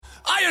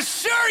I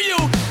assure you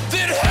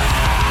that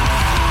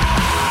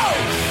hell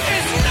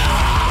is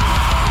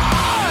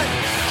not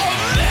a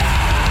myth.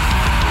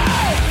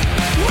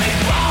 We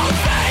both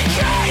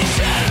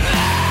vacation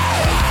there.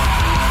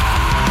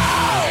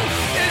 Hell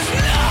is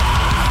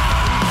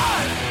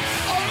not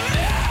a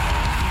myth.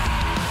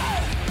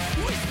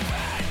 We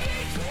spend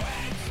each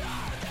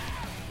winter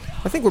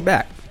there. I think we're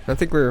back. I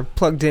think we're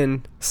plugged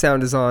in.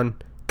 Sound is on.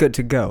 Good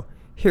to go.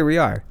 Here we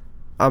are.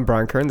 I'm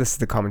Brian Kern. This is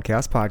the Common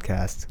Chaos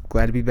Podcast.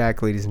 Glad to be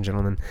back, ladies and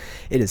gentlemen.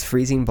 It is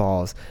freezing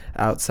balls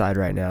outside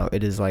right now.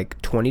 It is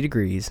like 20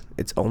 degrees.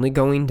 It's only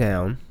going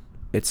down.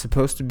 It's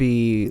supposed to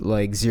be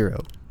like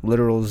zero.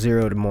 Literal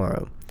zero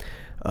tomorrow.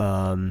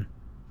 Got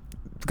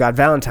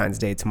Valentine's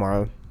Day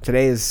tomorrow.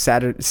 Today is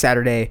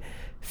Saturday,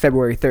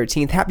 February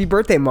 13th. Happy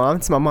birthday, Mom.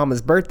 It's my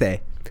mama's birthday.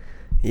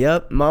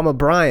 Yep, Mama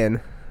Brian.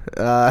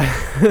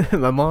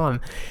 My mom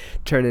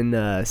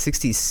turning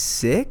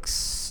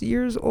 66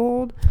 years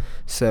old.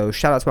 So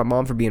shout out to my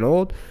mom for being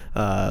old.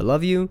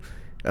 Love you.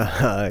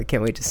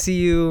 Can't wait to see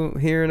you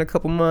here in a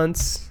couple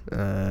months.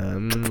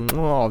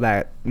 All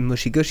that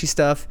mushy gushy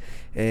stuff.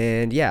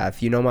 And yeah,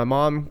 if you know my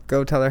mom,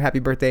 go tell her happy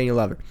birthday and you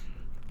love her.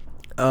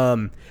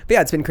 But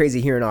yeah, it's been crazy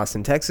here in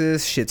Austin,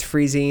 Texas. Shit's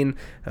freezing.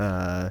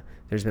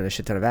 There's been a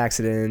shit ton of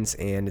accidents,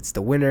 and it's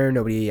the winter.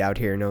 Nobody out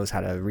here knows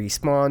how to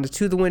respond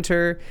to the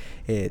winter.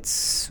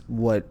 It's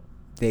what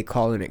they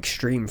call an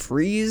extreme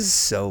freeze,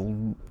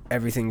 so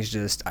everything's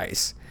just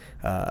ice.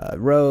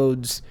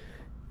 Roads,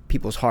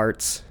 people's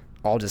hearts,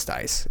 all just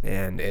ice.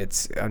 And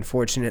it's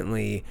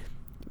unfortunately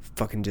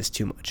fucking just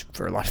too much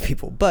for a lot of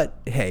people. But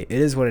hey, it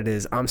is what it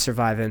is. I'm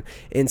surviving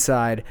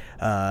inside,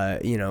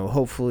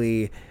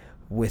 hopefully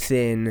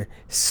within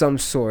some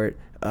sort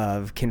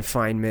of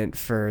confinement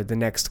for the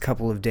next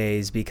couple of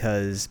days,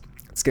 because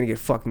it's gonna get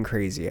fucking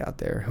crazy out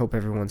there. Hope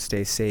everyone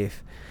stays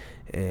safe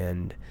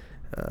and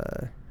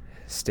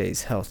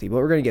stays healthy, but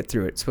we're gonna get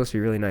through it. It's supposed to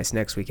be really nice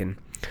next weekend.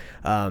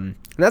 And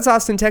that's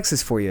Austin,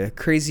 Texas for you.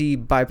 Crazy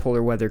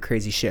bipolar weather,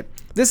 crazy shit.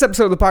 This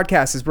episode of the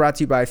podcast is brought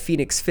to you by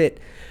Phoenix Fit.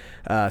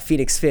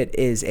 Phoenix Fit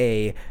is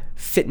a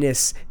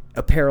fitness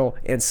apparel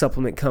and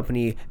supplement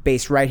company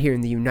based right here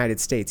in the United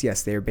States.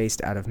 Yes, they are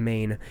based out of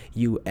Maine,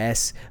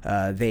 U.S.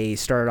 They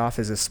started off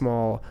as a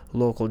small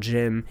local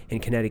gym in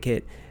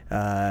Connecticut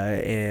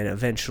and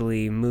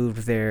eventually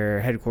moved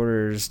their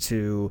headquarters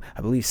to,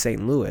 I believe,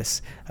 St.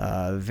 Louis.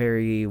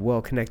 Very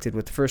well connected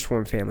with the First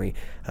Form family.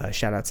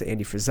 Shout out to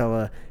Andy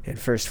Frizella and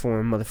First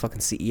Form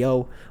motherfucking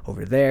CEO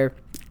over there.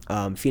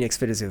 Phoenix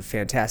Fit is a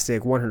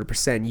fantastic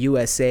 100%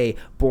 USA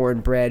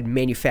born, bred,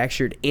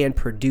 manufactured, and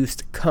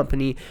produced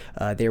company.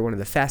 They're one of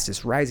the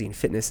fastest rising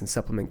fitness and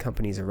supplement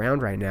companies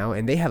around right now,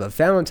 and they have a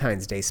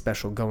Valentine's Day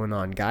special going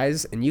on,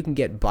 guys, and you can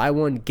get buy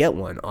one, get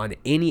one on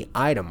any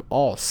item,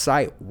 all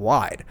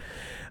site-wide.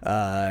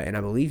 And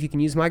I believe you can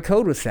use my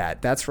code with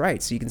that. That's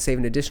right. So you can save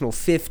an additional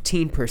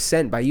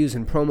 15% by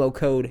using promo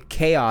code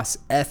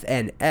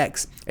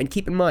CHAOSFNX. And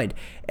keep in mind,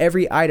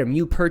 every item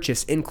you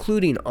purchase,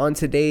 including on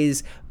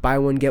today's buy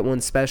one, get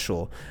one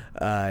special,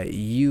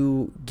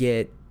 you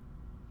get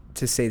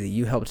to say that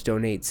you helped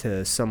donate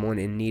to someone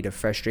in need of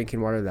fresh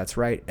drinking water. That's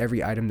right.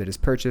 Every item that is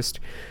purchased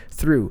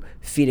through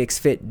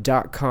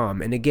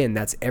PhoenixFit.com. And again,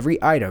 that's every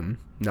item,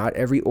 not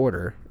every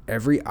order.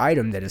 Every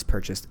item that is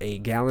purchased, a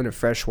gallon of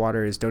fresh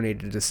water is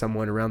donated to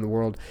someone around the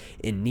world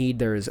in need.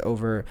 There is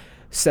over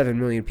 7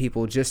 million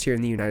people just here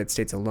in the United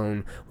States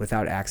alone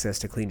without access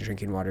to clean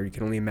drinking water. You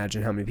can only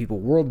imagine how many people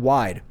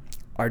worldwide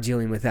are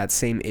dealing with that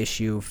same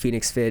issue.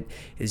 Phoenix Fit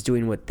is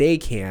doing what they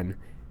can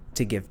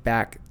to give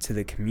back to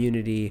the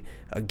community.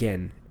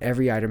 Again,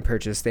 every item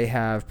purchased, they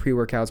have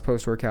pre-workouts,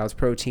 post-workouts,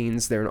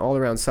 proteins. They're an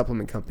all-around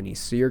supplement company.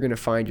 So you're going to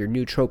find your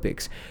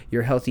nootropics,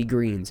 your healthy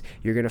greens.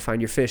 You're going to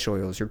find your fish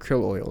oils, your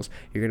krill oils.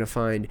 You're going to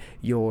find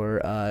your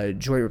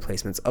joint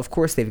replacements. Of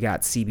course, they've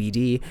got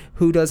CBD.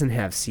 Who doesn't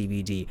have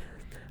CBD?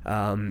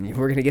 We're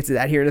going to get to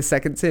that here in a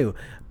second too.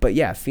 But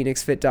yeah,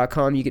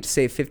 PhoenixFit.com, you get to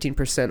save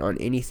 15% on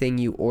anything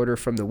you order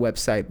from the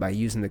website by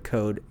using the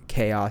code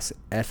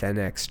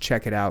CHAOSFNX.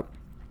 Check it out.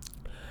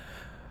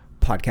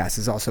 Podcast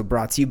is also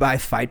brought to you by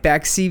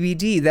Fightback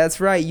CBD. That's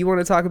right. You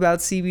want to talk about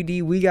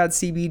CBD? We got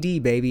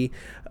CBD, baby.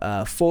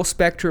 Full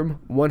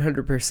spectrum,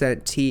 100%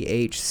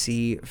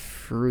 THC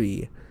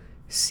free.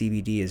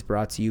 CBD is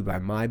brought to you by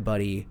my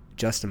buddy,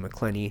 Justin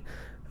McClenny.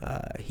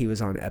 He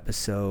was on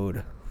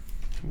episode,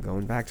 I'm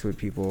going back to it,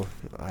 people.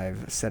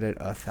 I've said it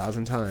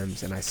 1,000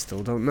 times and I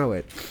still don't know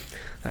it.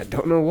 I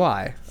don't know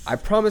why. I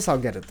promise I'll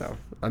get it though.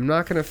 I'm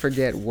not going to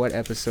forget what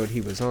episode he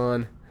was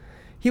on.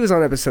 He was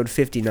on episode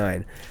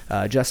 59.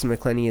 Justin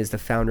McClenny is the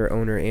founder,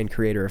 owner, and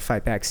creator of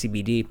Fightback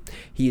CBD.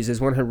 He uses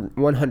 100%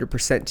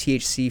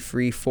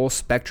 THC-free full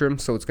spectrum,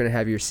 so it's going to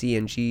have your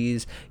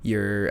CNGs,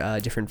 your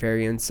different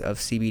variants of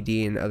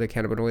CBD and other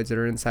cannabinoids that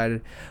are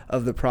inside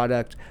of the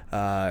product.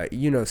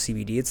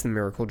 CBD, it's the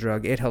miracle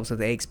drug. It helps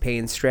with aches,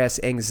 pain, stress,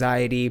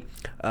 anxiety,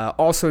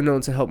 also known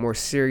to help more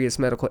serious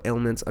medical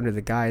ailments under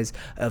the guise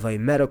of a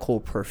medical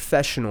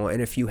professional. And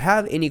if you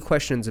have any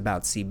questions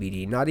about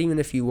CBD, not even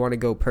if you want to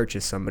go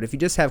purchase some, but if you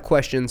just just have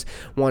questions,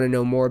 want to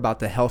know more about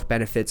the health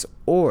benefits,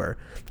 or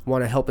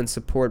want to help and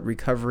support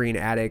recovering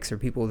addicts or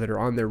people that are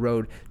on their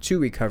road to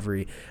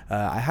recovery,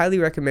 I highly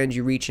recommend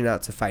you reaching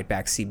out to Fight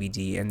Back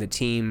CBD and the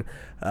team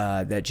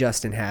that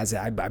Justin has.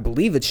 I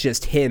believe it's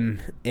just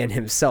him and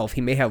himself.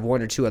 He may have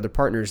one or two other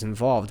partners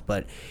involved,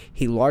 but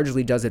he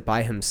largely does it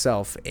by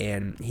himself,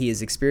 and he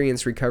has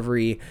experienced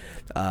recovery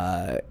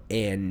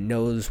and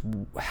knows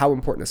how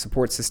important a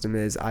support system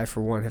is. I,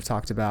 for one, have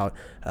talked about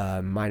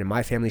mine and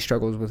my family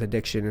struggles with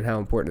addiction and how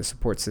important a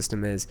support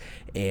system is,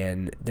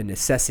 and the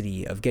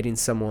necessity of getting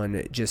someone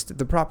just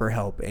the proper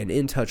help and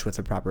in touch with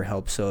the proper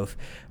help. So if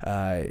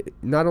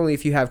not only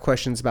if you have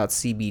questions about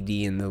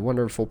CBD and the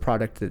wonderful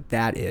product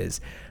that is,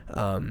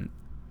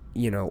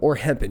 or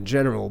hemp in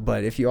general,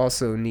 but if you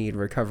also need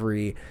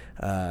recovery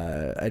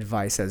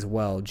advice as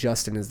well,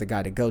 Justin is the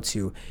guy to go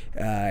to.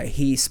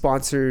 He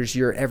sponsors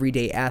your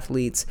everyday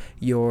athletes,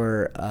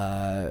 your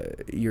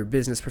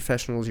business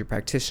professionals, your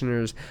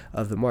practitioners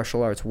of the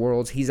martial arts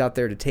world. He's out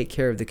there to take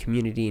care of the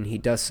community, and he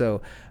does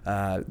so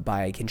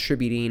by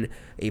contributing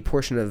a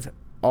portion of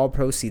all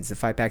proceeds that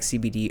Fight Back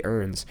CBD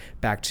earns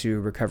back to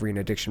recovery and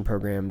addiction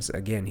programs.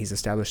 Again, he's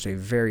established a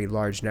very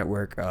large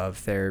network of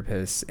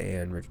therapists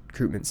and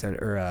treatment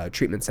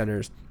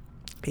centers,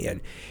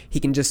 and he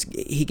can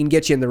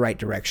get you in the right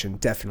direction,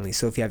 definitely.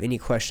 So if you have any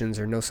questions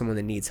or know someone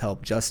that needs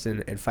help,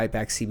 Justin and Fight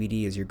Back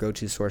CBD is your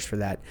go-to source for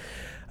that.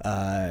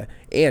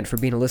 And for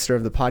being a listener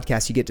of the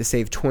podcast, you get to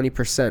save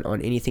 20%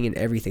 on anything and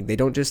everything. They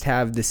don't just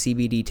have the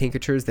CBD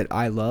tinctures that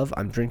I love.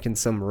 I'm drinking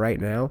some right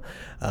now.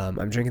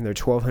 I'm drinking their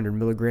 1200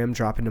 milligram,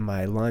 drop into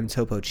my Lime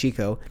Topo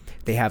Chico.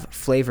 They have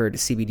flavored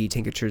CBD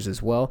tinctures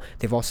as well.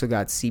 They've also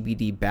got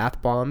CBD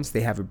bath bombs.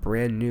 They have a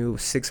brand new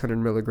 600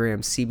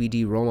 milligram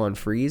CBD roll-on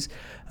freeze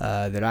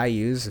that I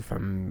use if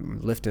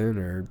I'm lifting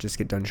or just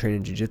get done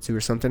training jiu-jitsu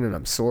or something and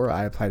I'm sore.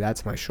 I apply that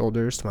to my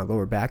shoulders, to my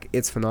lower back.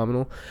 It's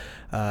phenomenal.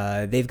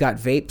 They've got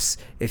vapes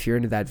if you're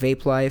into that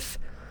vape life.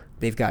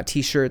 They've got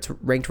t-shirts,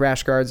 ranked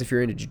rash guards if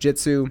you're into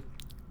jiu-jitsu.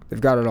 They've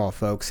got it all,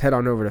 folks. Head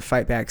on over to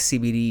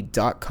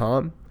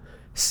fightbackcbd.com.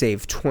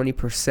 Save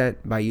 20%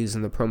 by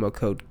using the promo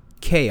code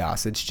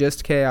CHAOS. It's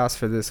just CHAOS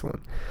for this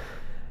one.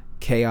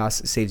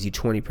 CHAOS saves you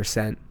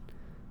 20%.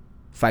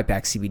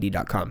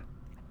 Fightbackcbd.com.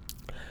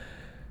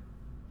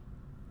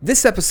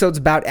 This episode's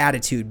about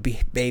attitude,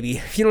 baby.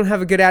 If you don't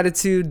have a good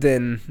attitude,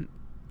 then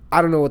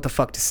I don't know what the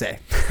fuck to say.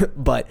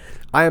 But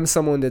I am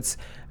someone that's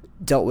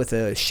dealt with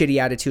a shitty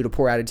attitude, a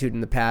poor attitude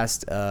in the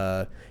past.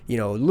 The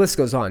list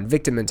goes on.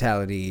 Victim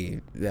mentality.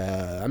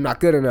 I'm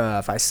not good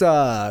enough. I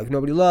suck.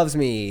 Nobody loves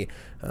me.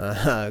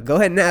 Go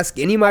ahead and ask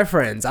any of my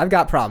friends. I've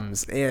got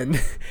problems.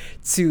 And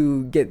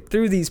to get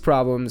through these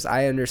problems,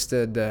 I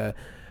understood the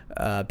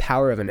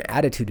power of an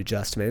attitude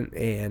adjustment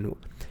and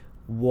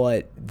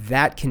what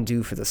that can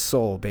do for the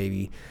soul,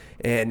 baby.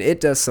 And it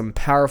does some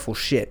powerful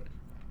shit.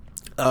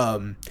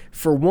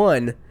 For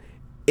one,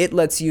 it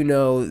lets you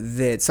know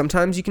that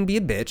sometimes you can be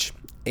a bitch,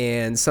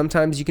 and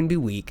sometimes you can be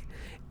weak,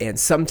 and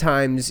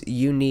sometimes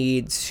you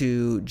need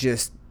to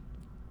just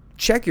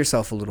check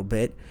yourself a little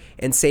bit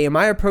and say, am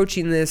I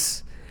approaching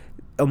this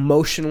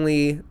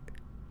emotionally,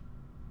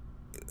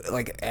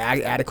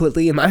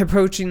 adequately? Am I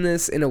approaching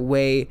this in a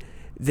way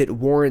that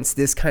warrants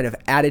this kind of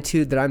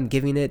attitude that I'm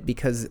giving it?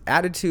 Because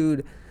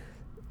attitude,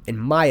 in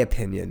my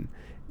opinion,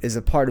 is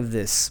a part of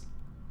this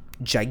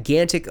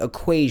gigantic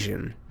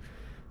equation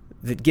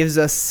that gives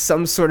us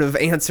some sort of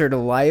answer to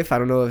life. I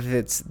don't know if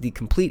it's the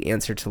complete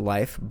answer to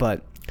life,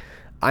 but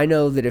I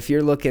know that if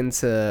you're looking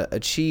to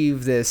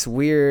achieve this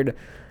weird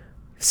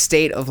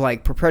state of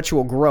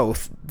perpetual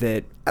growth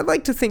that I'd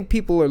like to think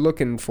people are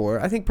looking for,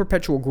 I think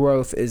perpetual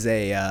growth is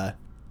a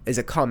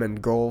common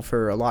goal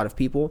for a lot of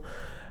people.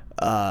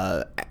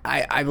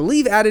 I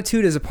believe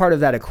attitude is a part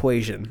of that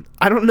equation.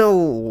 I don't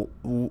know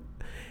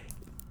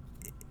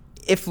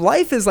if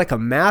life is like a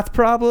math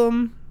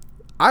problem.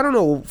 I don't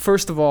know,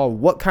 first of all,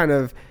 what kind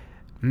of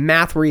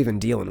math we're even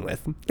dealing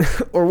with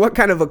or what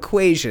kind of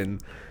equation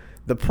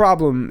the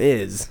problem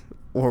is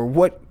or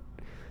what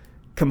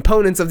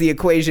components of the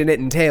equation it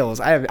entails.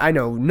 I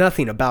know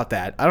nothing about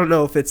that. I don't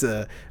know if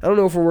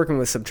we're working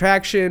with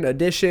subtraction,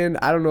 addition.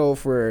 I don't know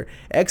if we're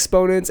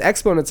exponents.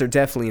 Exponents are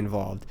definitely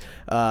involved.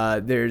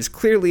 There's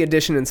clearly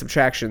addition and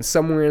subtraction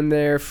somewhere in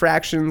there.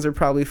 Fractions are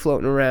probably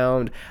floating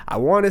around. I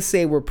want to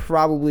say we're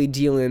probably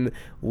dealing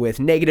with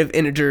negative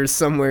integers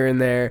somewhere in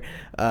there.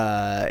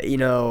 I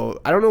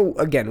don't know,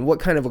 again, what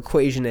kind of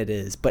equation it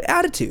is, but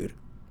attitude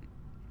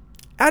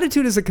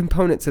is a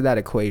component to that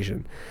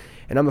equation.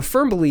 And I'm a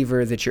firm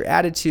believer that your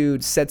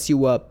attitude sets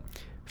you up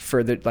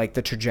for the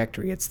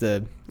trajectory. It's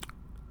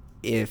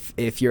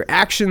if your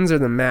actions are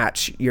the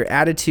match, your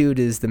attitude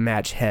is the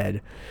match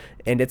head.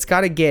 And it's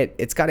got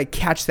to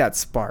catch that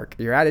spark.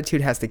 Your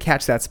attitude has to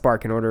catch that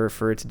spark in order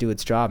for it to do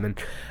its job. And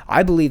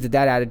I believe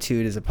that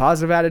attitude is a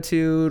positive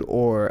attitude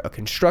or a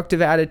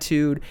constructive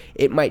attitude.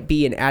 It might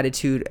be an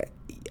attitude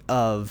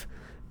of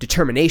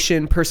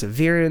determination,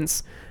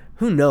 perseverance,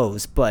 who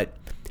knows, but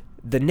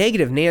the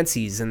negative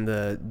Nancys and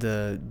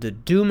the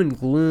doom and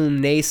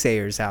gloom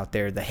naysayers out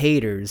there, the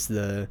haters,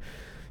 the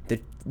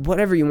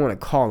whatever you want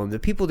to call them, the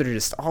people that are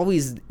just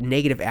always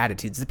negative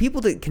attitudes, the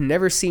people that can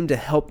never seem to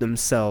help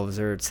themselves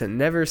or to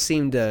never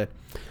seem to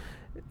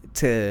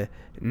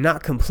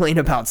not complain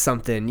about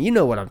something. You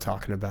know what I'm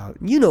talking about.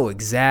 You know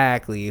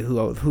exactly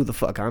who the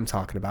fuck I'm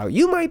talking about.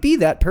 You might be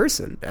that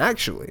person,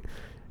 actually.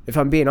 If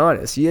I'm being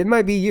honest, it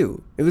might be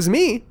you. It was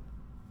me.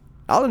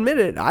 I'll admit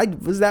it. I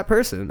was that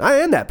person. I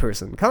am that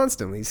person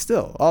constantly,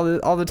 still,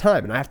 all the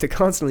time, and I have to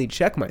constantly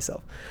check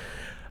myself.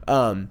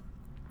 So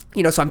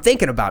I'm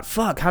thinking about,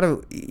 fuck, how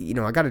do,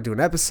 I got to do an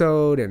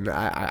episode, and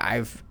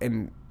I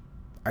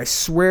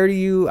swear to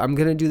you, I'm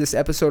going to do this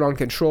episode on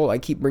control. I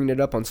keep bringing it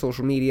up on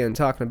social media and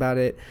talking about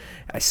it.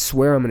 I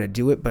swear I'm going to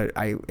do it, but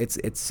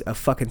it's a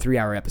fucking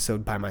 3-hour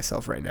episode by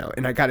myself right now,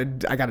 and I got to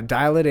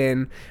dial it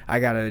in. I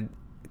got to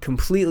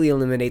completely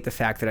eliminate the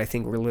fact that I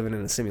think we're living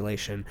in a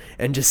simulation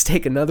and just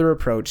take another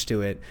approach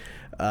to it.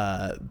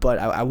 But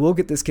I will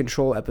get this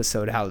control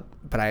episode out.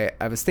 But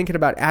I was thinking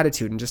about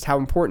attitude and just how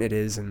important it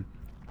is. And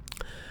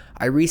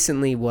I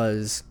recently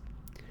was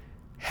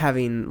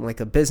having like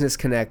a business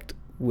connect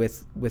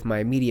with my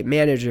immediate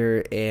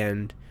manager,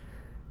 and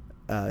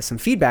some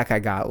feedback I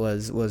got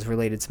was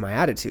related to my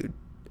attitude.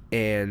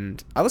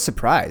 And I was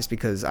surprised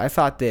because I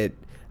thought that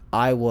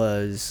I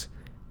was,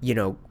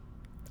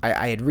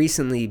 I had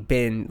recently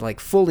been like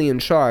fully in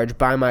charge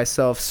by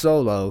myself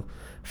solo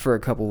for a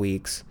couple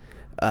weeks.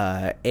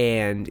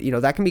 And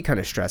that can be kind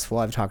of stressful.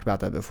 I've talked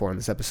about that before on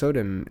this episode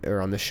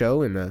or on the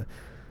show in a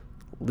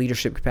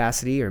leadership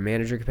capacity or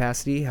manager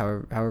capacity,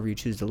 however you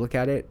choose to look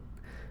at it.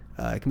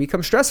 It can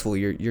become stressful.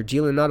 You're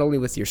dealing not only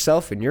with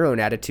yourself and your own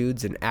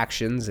attitudes and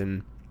actions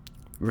and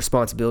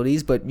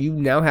responsibilities, but you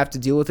now have to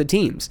deal with the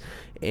teams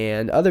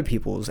and other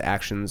people's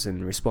actions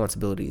and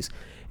responsibilities.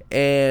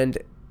 And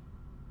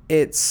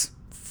it's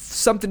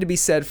something to be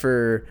said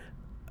for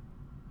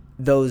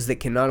those that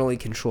can not only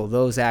control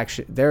those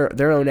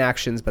their own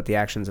actions, but the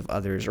actions of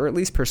others, or at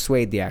least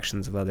persuade the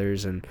actions of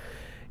others. And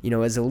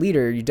as a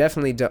leader, you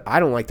definitely I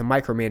don't like the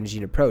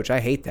micromanaging approach. I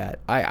hate that.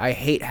 I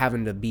hate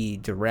having to be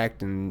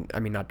direct, and I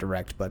mean not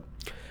direct, but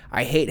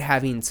I hate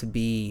having to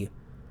be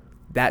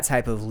that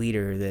type of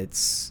leader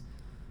that's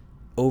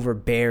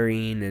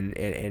overbearing and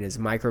is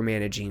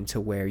micromanaging to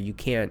where you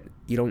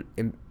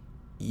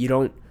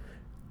don't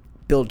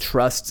build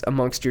trust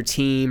amongst your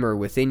team or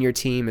within your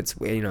team. It's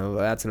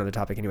that's another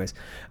topic anyways.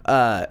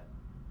 I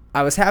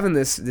was having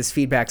this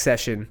feedback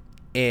session,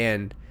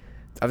 and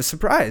I was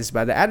surprised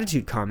by the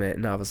attitude comment,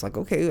 and I was like,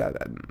 okay,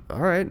 all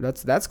right,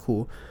 that's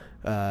cool.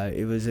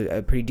 It was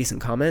a pretty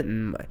decent comment,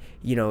 and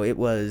it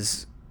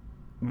was,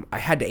 I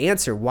had to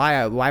answer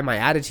why my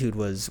attitude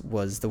was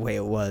the way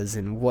it was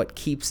and what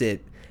keeps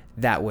it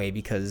that way,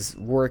 because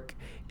work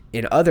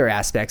in other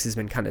aspects has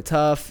been kind of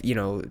tough,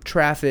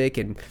 traffic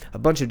and a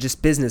bunch of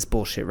just business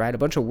bullshit, right? A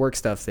bunch of work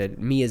stuff that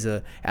me as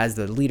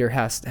the leader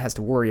has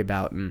to worry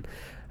about. And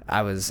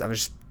I was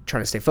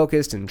trying to stay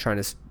focused and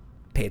trying to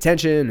pay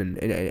attention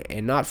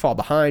and not fall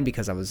behind,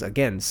 because I was,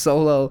 again,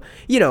 solo.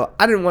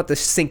 I didn't want the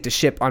sink to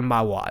ship on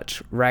my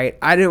watch, right?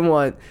 I didn't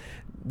want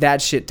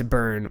that shit to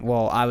burn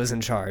while I was in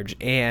charge.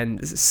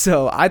 And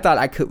so I thought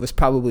I was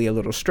probably a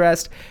little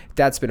stressed.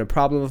 That's been a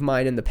problem of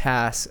mine in the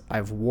past.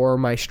 I've wore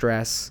my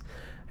stress,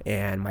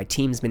 and my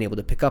team's been able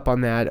to pick up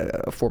on that.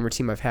 A former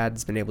team I've had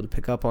has been able to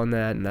pick up on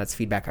that, and that's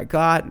feedback I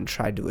got and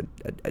tried to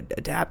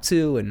adapt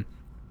to. And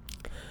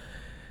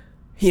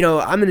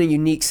I'm in a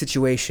unique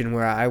situation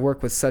where I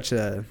work with such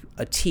a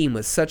team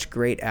with such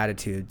great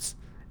attitudes,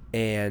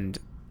 and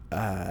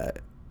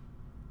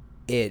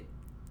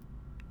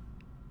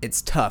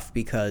it's tough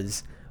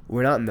because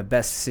we're not in the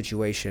best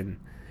situation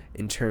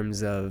in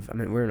terms of,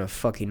 we're in a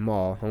fucking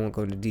mall. I won't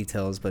go into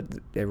details, but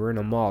we're in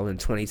a mall in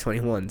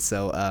 2021,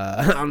 so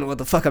I don't know what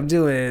the fuck I'm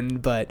doing,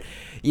 but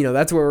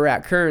that's where we're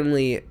at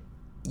currently.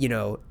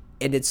 And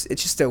it's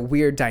just a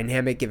weird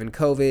dynamic given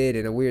COVID,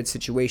 and a weird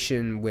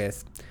situation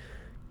with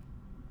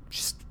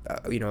just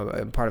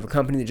I'm part of a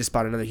company that just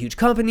bought another huge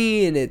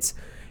company, and it's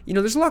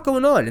there's a lot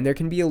going on, and there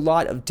can be a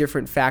lot of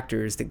different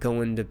factors that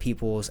go into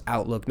people's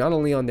outlook, not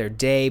only on their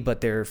day,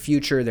 but their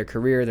future, their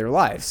career, their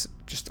lives,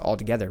 just all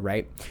together,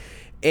 right?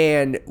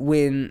 And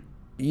when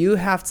you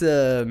have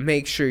to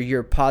make sure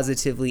you're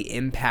positively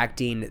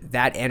impacting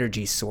that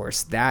energy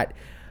source, that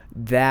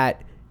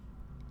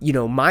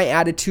my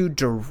attitude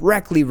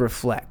directly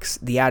reflects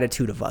the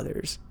attitude of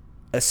others,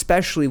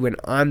 especially when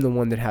I'm the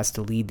one that has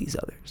to lead these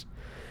others.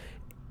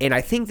 And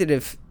I think that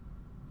if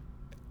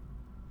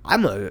I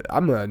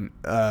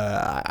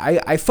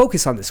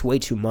focus on this way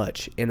too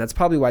much, and that's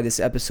probably why this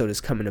episode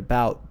is coming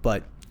about,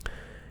 but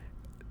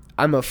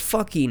I just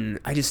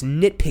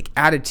nitpick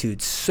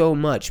attitudes so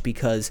much,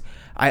 because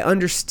I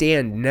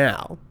understand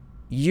now,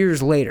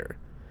 years later,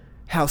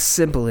 how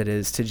simple it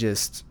is to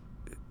just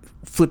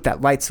flip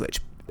that light switch.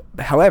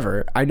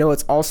 However, I know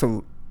it's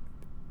also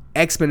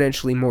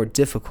exponentially more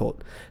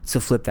difficult to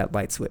flip that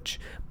light switch.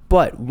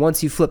 But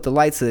once you flip the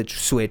light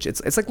switch,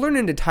 it's like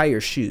learning to tie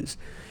your shoes.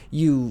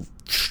 you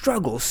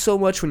struggle so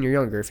much when you're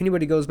younger. If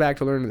anybody goes back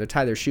to learning to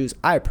tie their shoes,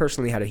 I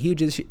personally had a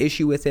huge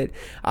issue with it.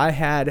 I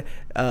had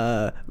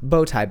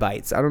bow tie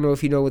bites. I don't know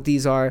if you know what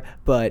these are,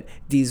 but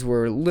these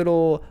were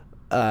little...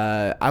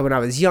 when I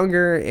was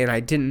younger and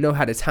I didn't know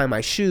how to tie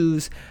my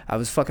shoes, I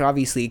was fucking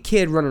obviously a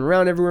kid running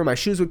around everywhere. My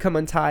shoes would come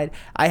untied.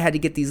 I had to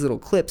get these little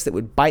clips that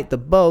would bite the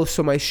bow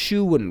so my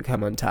shoe wouldn't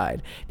come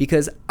untied.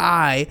 Because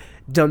I,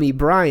 dummy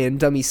Brian,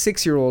 dummy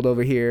 6-year-old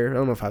over here, I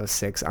don't know if I was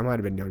 6, I might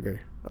have been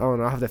younger. I don't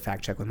know, I'll have to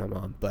fact check with my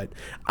mom. But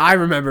I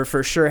remember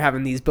for sure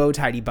having these bow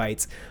tidy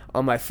bites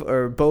on my,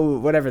 or bow,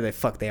 whatever the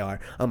fuck they are,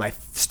 on my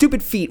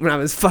stupid feet when I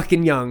was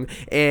fucking young.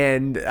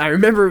 And I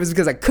remember it was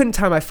because I couldn't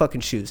tie my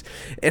fucking shoes.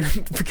 And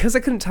because I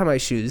couldn't tie my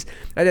shoes,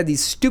 I had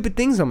these stupid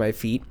things on my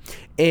feet.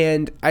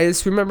 And I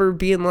just remember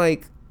being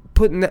like,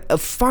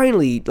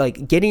 finally,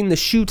 like, getting the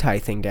shoe tie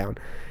thing down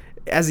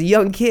as a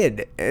young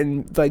kid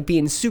and like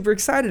being super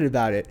excited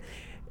about it.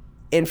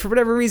 And for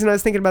whatever reason, I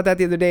was thinking about that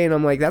the other day, and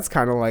I'm like, that's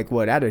kind of like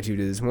what attitude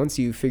is. Once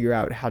you figure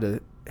out how to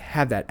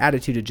have that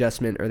attitude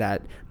adjustment or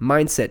that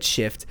mindset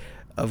shift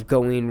of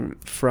going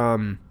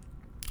from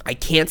I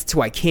can't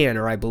to I can,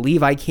 or I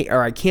believe I can,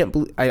 or I can't,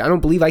 I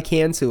don't believe I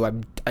can,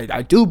 so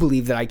I do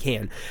believe that I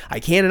can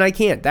and I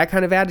can't. That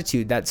kind of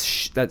attitude, that's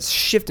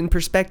shift in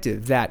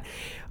perspective. That,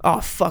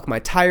 oh fuck, my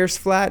tire's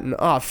flat, and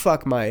oh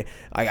fuck,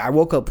 I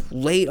woke up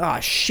late. Oh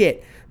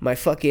shit, my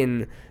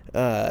fucking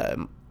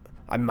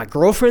my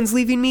girlfriend's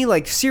leaving me.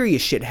 Like,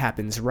 serious shit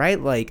happens, right?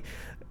 Like,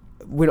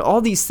 when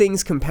all these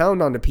things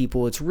compound onto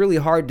people, it's really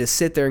hard to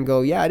sit there and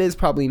go, yeah, it is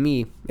probably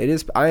me.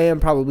 I am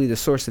probably the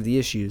source of the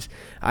issues.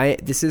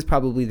 This is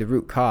probably the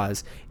root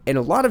cause. And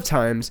a lot of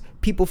times,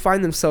 people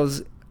find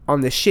themselves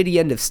on the shitty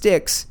end of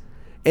sticks,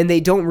 and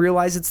they don't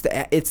realize it's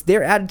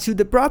their attitude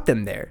that brought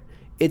them there.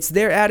 It's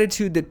their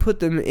attitude that put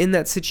them in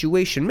that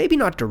situation. Maybe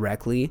not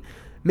directly.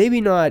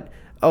 Maybe not,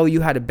 oh,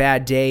 you had a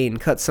bad day and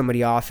cut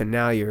somebody off and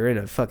now you're in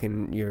a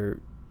fucking,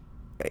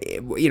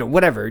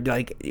 whatever.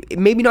 Like,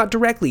 maybe not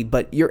directly,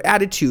 but your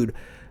attitude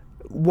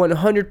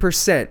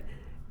 100%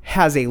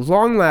 has a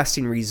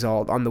long-lasting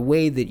result on the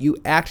way that you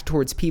act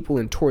towards people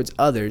and towards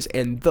others.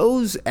 And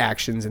those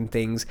actions and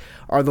things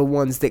are the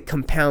ones that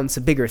compound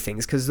to bigger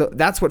things, because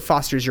that's what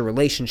fosters your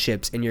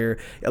relationships and your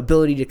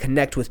ability to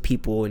connect with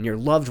people and your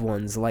loved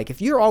ones. Like,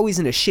 if you're always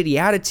in a shitty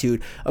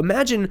attitude,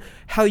 imagine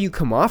how you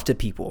come off to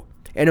people.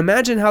 And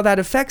imagine how that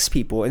affects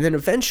people. And then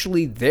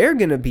eventually they're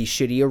going to be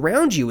shitty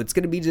around you. It's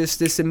going to be just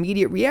this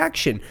immediate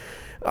reaction.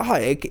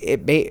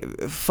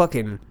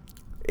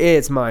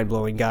 It's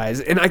mind-blowing, guys.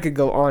 And I could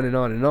go on and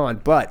on and on.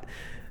 But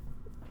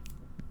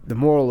the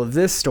moral of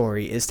this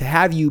story is to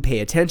have you pay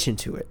attention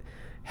to it.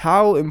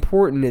 How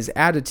important is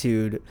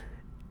attitude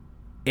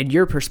in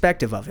your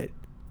perspective of it?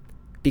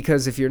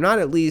 Because if you're not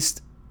at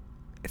least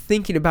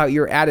thinking about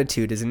your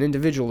attitude as an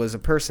individual, as a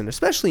person,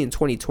 especially in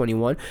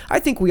 2021,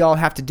 I think we all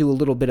have to do a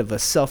little bit of a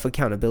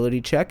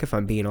self-accountability check, if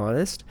I'm being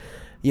honest.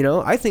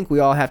 I think we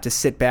all have to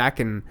sit back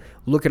and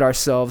look at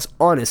ourselves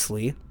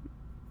honestly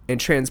and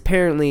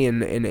transparently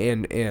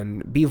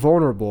and be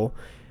vulnerable.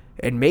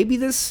 And maybe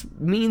this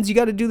means you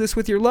got to do this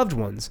with your loved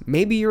ones.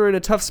 Maybe you're in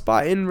a tough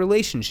spot in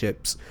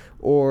relationships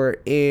or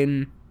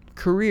in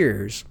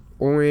careers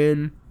or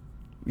in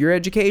your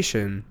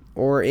education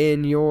or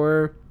in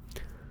your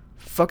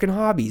fucking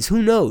hobbies.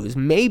 Who knows?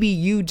 Maybe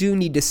you do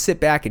need to sit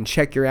back and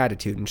check your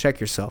attitude and check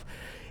yourself.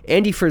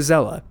 Andy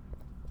Frisella,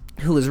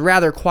 who was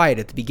rather quiet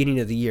at the beginning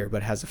of the year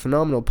but has a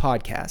phenomenal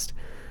podcast,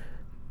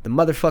 the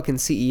motherfucking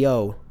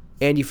CEO,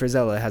 Andy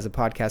Frisella, has a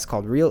podcast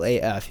called Real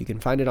AF. You can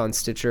find it on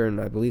Stitcher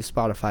and I believe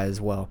Spotify as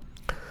well.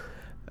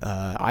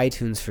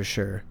 iTunes for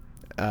sure.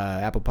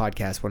 Apple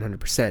Podcasts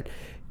 100%.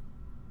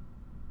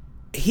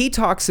 He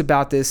talks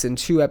about this in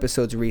 2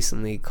 episodes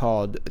recently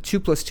called 2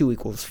 + 2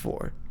 =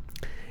 4.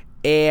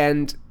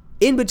 And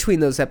in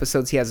between those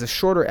episodes, he has a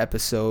shorter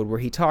episode where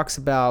he talks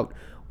about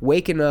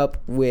waking up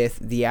with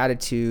the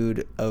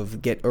attitude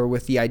of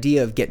with the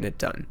idea of getting it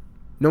done.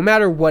 No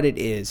matter what it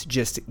is,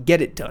 just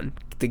get it done.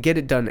 The get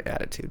it done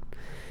attitude.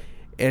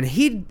 And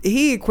he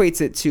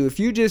equates it to, if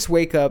you just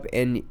wake up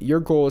and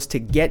your goal is to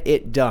get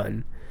it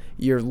done,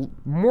 you're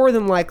more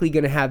than likely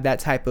going to have that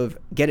type of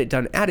get it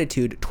done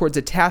attitude towards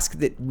a task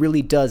that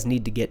really does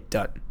need to get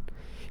done.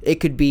 It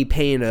could be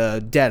paying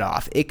a debt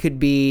off. It could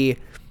be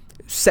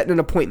setting an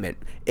appointment.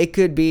 It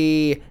could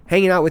be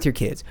hanging out with your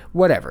kids.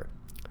 Whatever.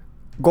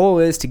 Goal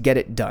is to get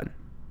it done.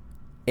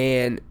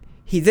 And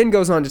he then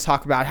goes on to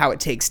talk about how it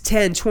takes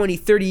 10, 20,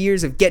 30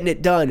 years of getting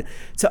it done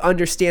to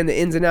understand the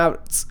ins and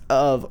outs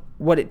of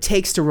what it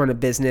takes to run a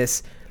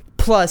business,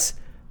 plus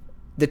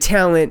the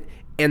talent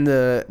and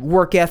the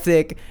work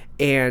ethic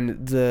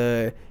and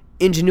the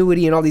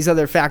ingenuity and all these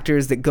other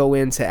factors that go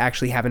into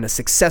actually having a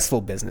successful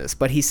business.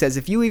 But he says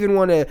if you even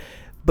want to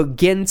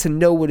begin to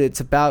know what it's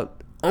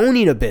about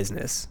owning a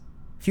business,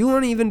 if you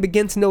want to even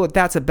begin to know what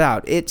that's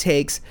about, it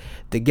takes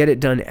the get it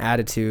done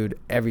attitude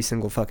every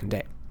single fucking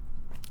day.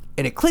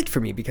 And it clicked for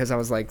me because I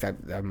was like,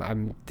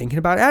 I'm thinking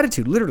about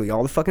attitude literally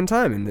all the fucking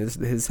time, and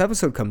his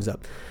episode comes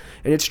up.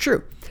 And it's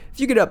true. If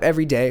you get up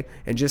every day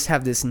and just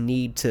have this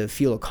need to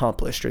feel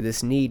accomplished or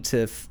this need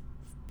to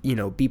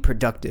be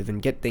productive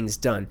and get things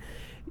done,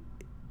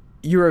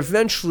 you're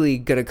eventually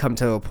going to come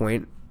to a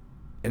point,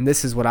 and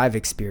this is what I've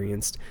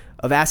experienced,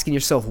 of asking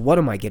yourself, what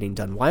am I getting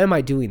done? Why am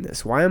I doing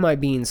this? Why am I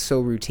being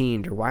so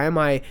routined? Or why am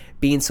I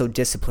being so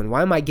disciplined?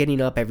 Why am I getting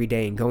up every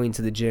day and going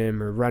to the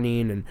gym or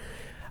running? And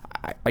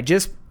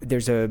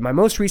there's my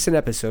most recent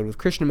episode with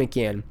Krishna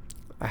McGann.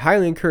 I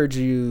highly encourage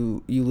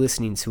you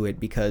listening to it,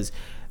 because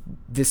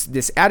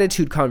this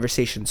attitude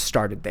conversation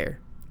started there.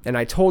 And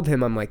I told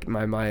him, I'm like,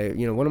 my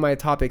one of my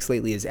topics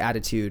lately is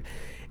attitude.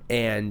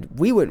 And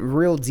we went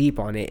real deep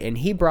on it, and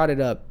he brought it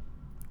up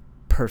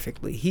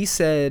perfectly. He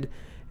said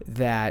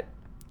that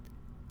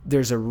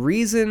there's a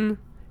reason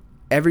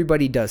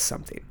everybody does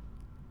something,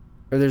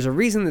 or there's a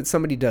reason that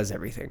somebody does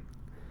everything.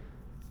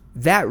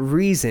 That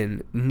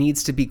reason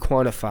needs to be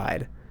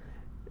quantified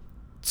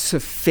to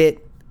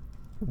fit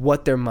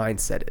what their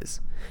mindset is.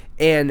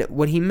 And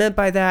what he meant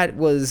by that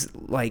was,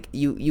 like,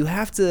 you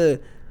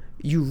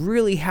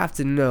really have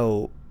to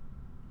know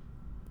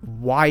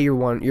why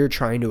you're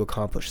trying to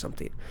accomplish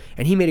something.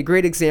 And he made a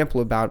great example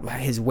about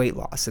his weight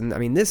loss. And I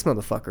mean, this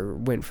motherfucker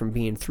went from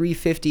being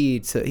 350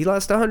 to, he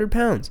lost 100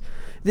 pounds.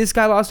 This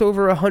guy lost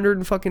over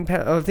 100 fucking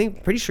pounds. I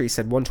think, pretty sure he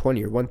said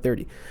 120 or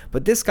 130.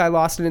 But this guy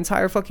lost an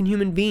entire fucking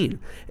human being.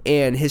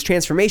 And his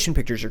transformation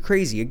pictures are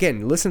crazy.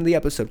 Again, listen to the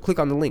episode, click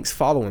on the links,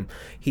 follow him.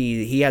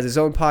 He has his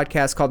own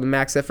podcast called the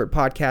Max Effort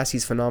Podcast.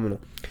 He's phenomenal.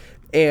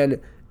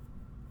 And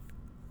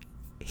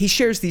he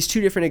shares these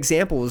two different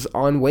examples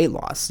on weight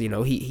loss.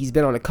 He's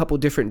been on a couple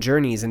different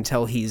journeys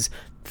until he's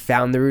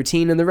found the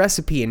routine and the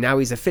recipe, and now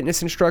he's a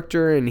fitness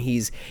instructor, and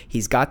he's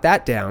got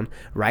that down,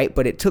 right?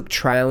 But it took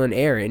trial and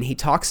error, and he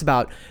talks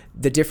about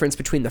the difference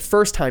between the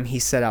first time he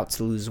set out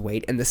to lose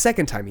weight and the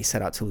second time he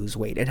set out to lose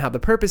weight, and how the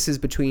purposes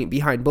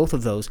behind both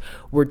of those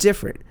were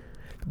different.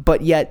 But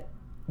yet,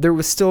 there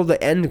was still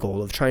the end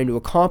goal of trying to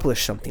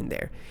accomplish something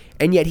there.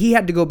 And yet he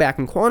had to go back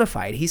and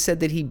quantify it. He said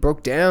that he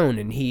broke down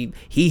and he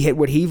hit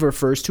what he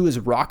refers to as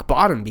rock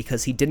bottom,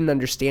 because he didn't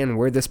understand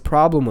where this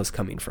problem was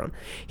coming from.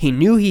 He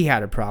knew he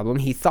had a problem.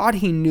 He thought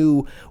he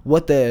knew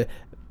what the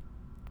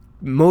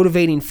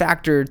motivating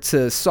factor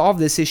to solve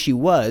this issue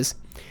was.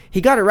 He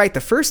got it right the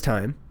first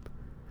time,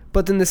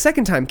 but then the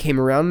second time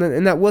came around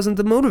and that wasn't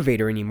the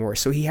motivator anymore.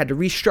 So he had to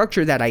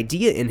restructure that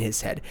idea in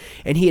his head.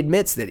 And he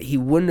admits that he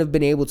wouldn't have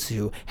been able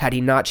to had he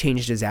not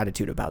changed his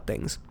attitude about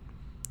things.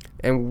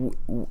 And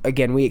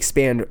again, we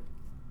expand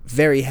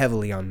very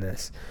heavily on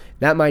this.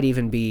 That might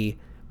even be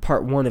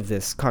part 1 of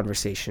this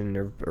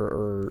conversation,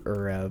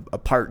 or a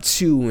part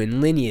 2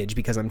 in Lineage,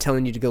 because I'm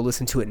telling you to go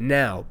listen to it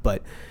now.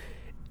 But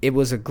it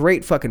was a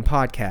great fucking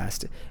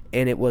podcast,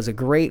 and it was a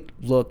great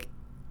look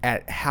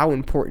at how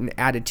important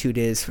attitude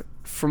is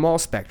from all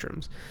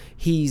spectrums.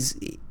 He's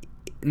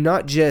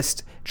not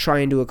just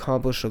trying to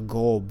accomplish a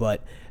goal,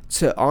 but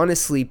to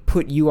honestly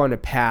put you on a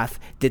path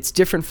that's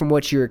different from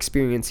what you're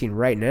experiencing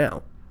right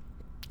now.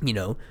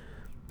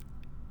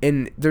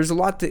 And there's a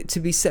lot to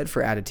be said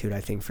for attitude, I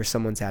think, for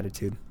someone's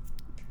attitude.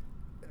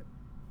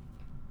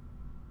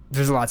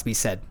 There's a lot to be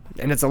said.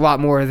 And it's a lot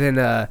more than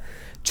a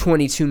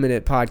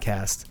 22-minute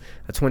podcast,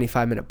 a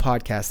 25-minute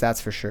podcast, that's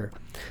for sure.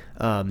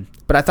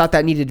 But I thought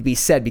that needed to be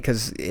said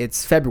because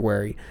it's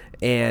February,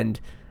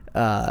 and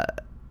 3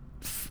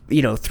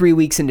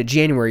 weeks into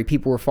January,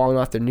 people were falling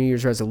off their New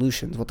Year's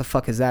resolutions. What the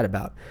fuck is that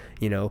about?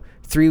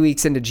 3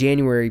 weeks into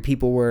January,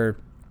 people were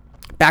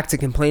back to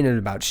complaining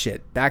about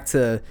shit, back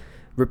to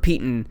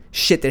repeating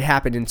shit that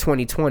happened in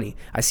 2020.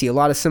 I see a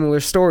lot of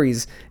similar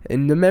stories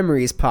and the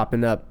memories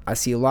popping up. I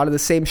see a lot of the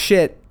same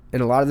shit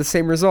and a lot of the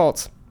same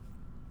results.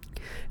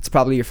 It's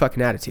probably your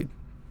fucking attitude.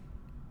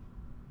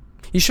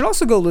 You should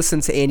also go listen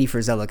to Andy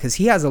Frisella, because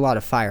he has a lot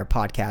of fire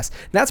podcasts.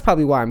 That's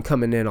probably why I'm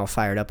coming in all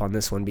fired up on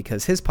this one,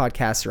 because his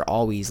podcasts are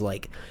always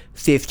like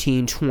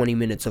 15, 20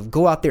 minutes of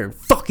go out there and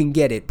fucking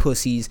get it,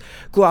 pussies.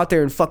 Go out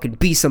there and fucking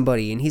be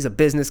somebody. And he's a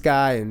business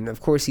guy, and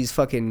of course he's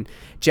fucking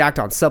jacked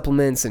on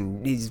supplements,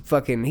 and he's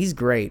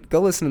great.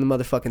 Go listen to the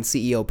motherfucking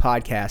CEO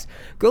podcast.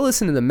 Go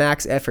listen to the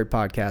Max Effort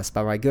podcast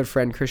by my good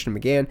friend Krishna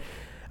McGann.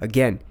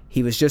 Again,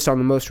 he was just on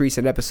the most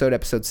recent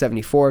episode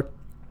 74.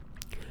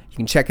 You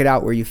can check it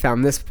out where you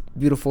found this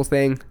beautiful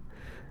thing.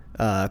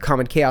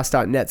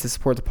 CommonChaos.net to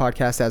support the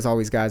podcast. As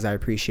always, guys, I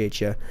appreciate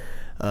you.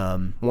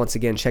 Once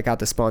again, check out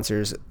the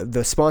sponsors.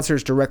 The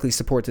sponsors directly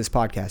support this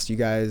podcast. You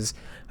guys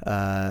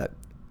are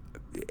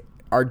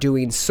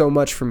doing so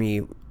much for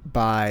me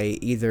by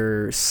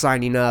either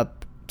signing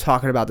up,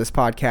 talking about this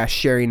podcast,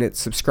 sharing it,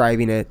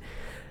 subscribing it.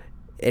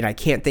 And I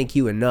can't thank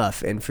you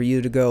enough. And for you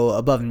to go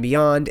above and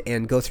beyond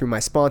and go through my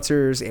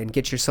sponsors and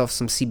get yourself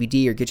some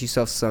CBD or get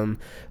yourself some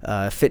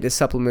fitness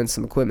supplements,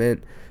 some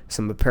equipment,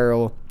 some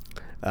apparel.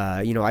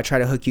 I try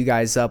to hook you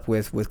guys up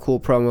with cool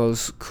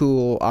promos,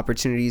 cool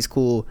opportunities,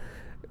 cool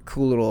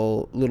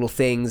little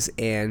things.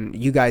 And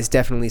you guys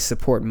definitely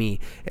support me.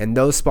 And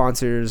those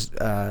sponsors,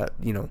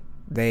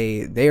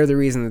 they are the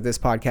reason that this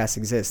podcast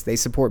exists. They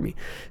support me.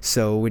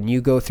 So when you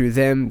go through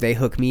them, they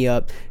hook me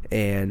up,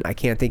 and I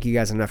can't thank you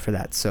guys enough for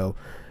that. So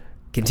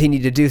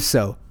continue to do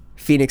so.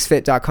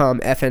 PhoenixFit.com,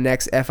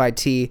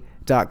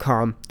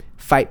 FNXFIT.com.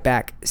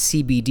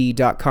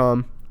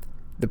 fightbackcbd.com.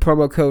 The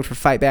promo code for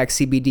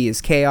FightbackCBD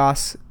is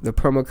chaos. The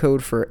promo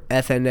code for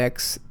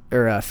FNX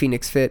or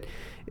Phoenix Fit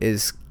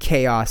is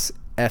chaos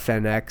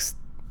FNX.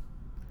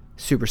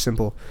 Super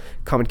simple.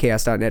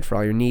 CommonChaos.net for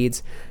all your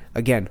needs.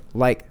 Again,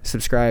 like,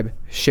 subscribe,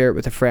 share it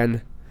with a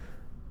friend.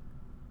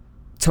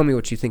 Tell me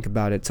what you think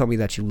about it. Tell me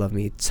that you love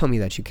me. Tell me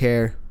that you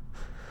care.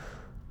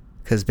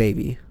 Because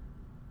baby,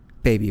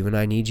 when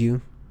I need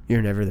you,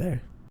 you're never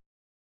there.